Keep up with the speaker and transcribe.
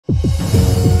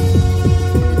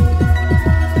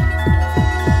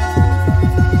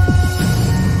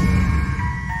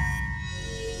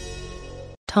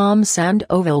Tom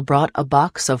Sandoval brought a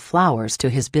box of flowers to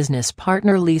his business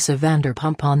partner Lisa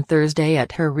Vanderpump on Thursday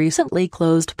at her recently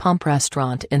closed Pump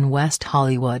restaurant in West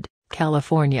Hollywood,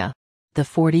 California. The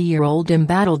 40-year-old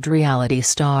embattled reality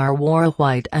star wore a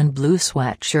white and blue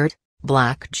sweatshirt,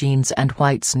 black jeans and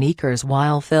white sneakers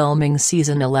while filming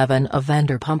Season 11 of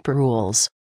Vanderpump Rules.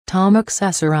 Tom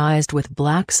accessorized with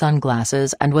black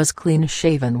sunglasses and was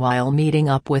clean-shaven while meeting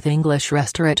up with English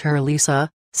restaurateur Lisa,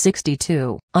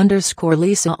 62.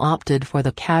 Lisa opted for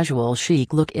the casual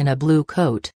chic look in a blue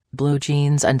coat, blue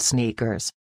jeans and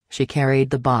sneakers. She carried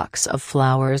the box of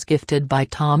flowers gifted by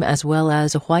Tom as well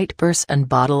as a white purse and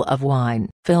bottle of wine.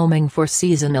 Filming for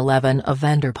Season 11 of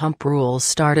Vanderpump Rules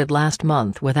started last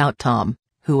month without Tom,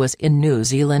 who was in New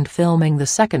Zealand filming the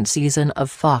second season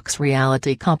of Fox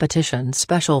reality competition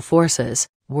Special Forces,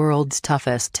 World's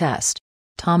Toughest Test.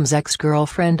 Tom's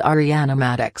ex-girlfriend Ariana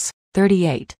Maddox,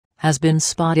 38, has been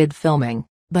spotted filming,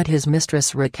 but his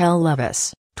mistress Raquel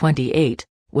Levis, 28,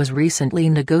 was recently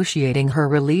negotiating her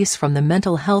release from the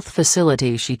mental health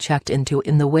facility she checked into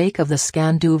in the wake of the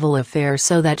Sandoval affair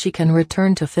so that she can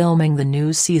return to filming the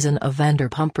new season of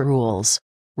Vanderpump Rules.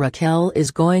 Raquel is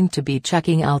going to be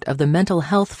checking out of the mental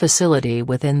health facility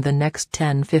within the next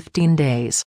 10-15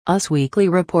 days, Us Weekly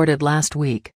reported last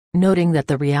week, noting that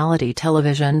the reality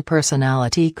television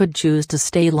personality could choose to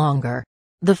stay longer.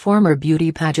 The former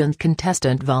beauty pageant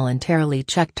contestant voluntarily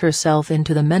checked herself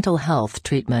into the mental health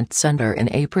treatment center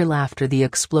in April after the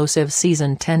explosive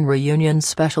Season 10 reunion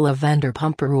special of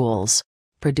Vanderpump Rules.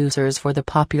 Producers for the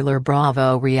popular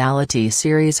Bravo reality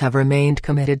series have remained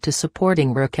committed to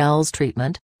supporting Raquel's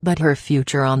treatment, but her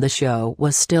future on the show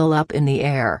was still up in the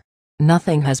air.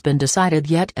 Nothing has been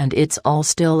decided yet and it's all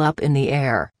still up in the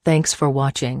air. Thanks for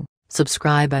watching,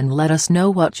 subscribe and let us know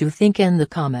what you think in the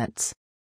comments.